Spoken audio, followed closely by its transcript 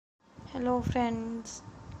Hello friends,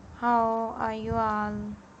 how are you all?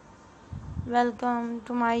 Welcome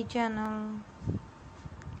to my channel.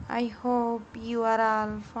 I hope you are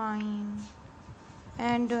all fine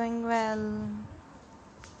and doing well.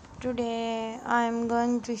 Today I am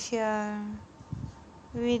going to share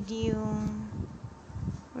with you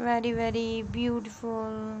very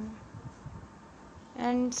beautiful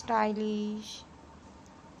and stylish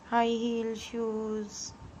high heel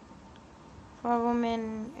shoes for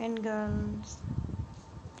women and girls.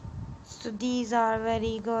 So these are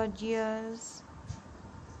very gorgeous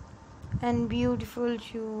and beautiful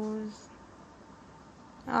shoes.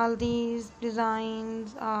 All these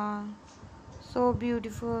designs are so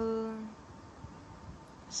beautiful,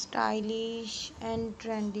 stylish and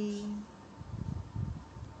trendy.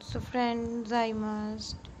 So friends, I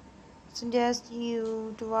must suggest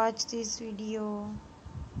you to watch this video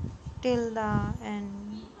till the end.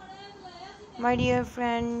 My dear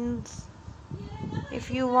friends,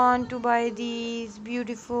 if you want to buy these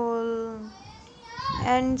beautiful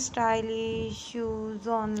and stylish shoes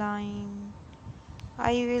online,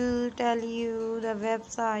 I will tell you the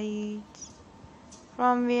websites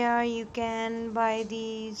from where you can buy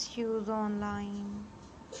these shoes online.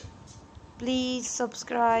 Please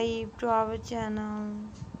subscribe to our channel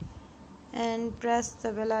and press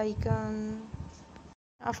the bell icon.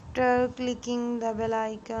 After clicking the bell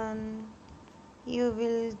icon, you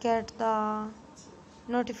will get the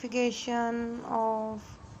notification of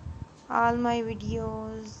all my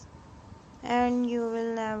videos and you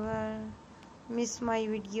will never miss my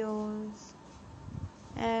videos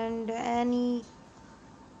and any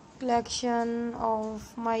collection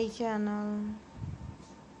of my channel.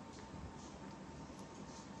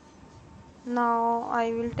 Now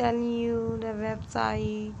I will tell you the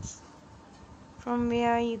websites from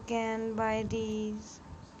where you can buy these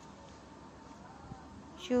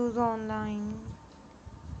shoes online.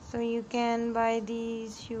 So you can buy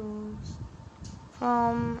these shoes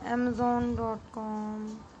from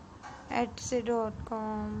Amazon.com,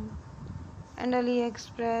 Etsy.com and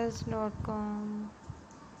AliExpress.com.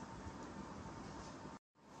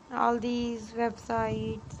 All these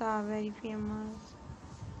websites are very famous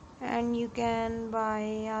and you can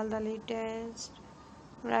buy all the latest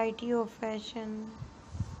variety of fashion.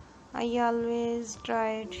 I always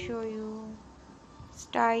try to show you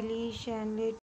stylish and latest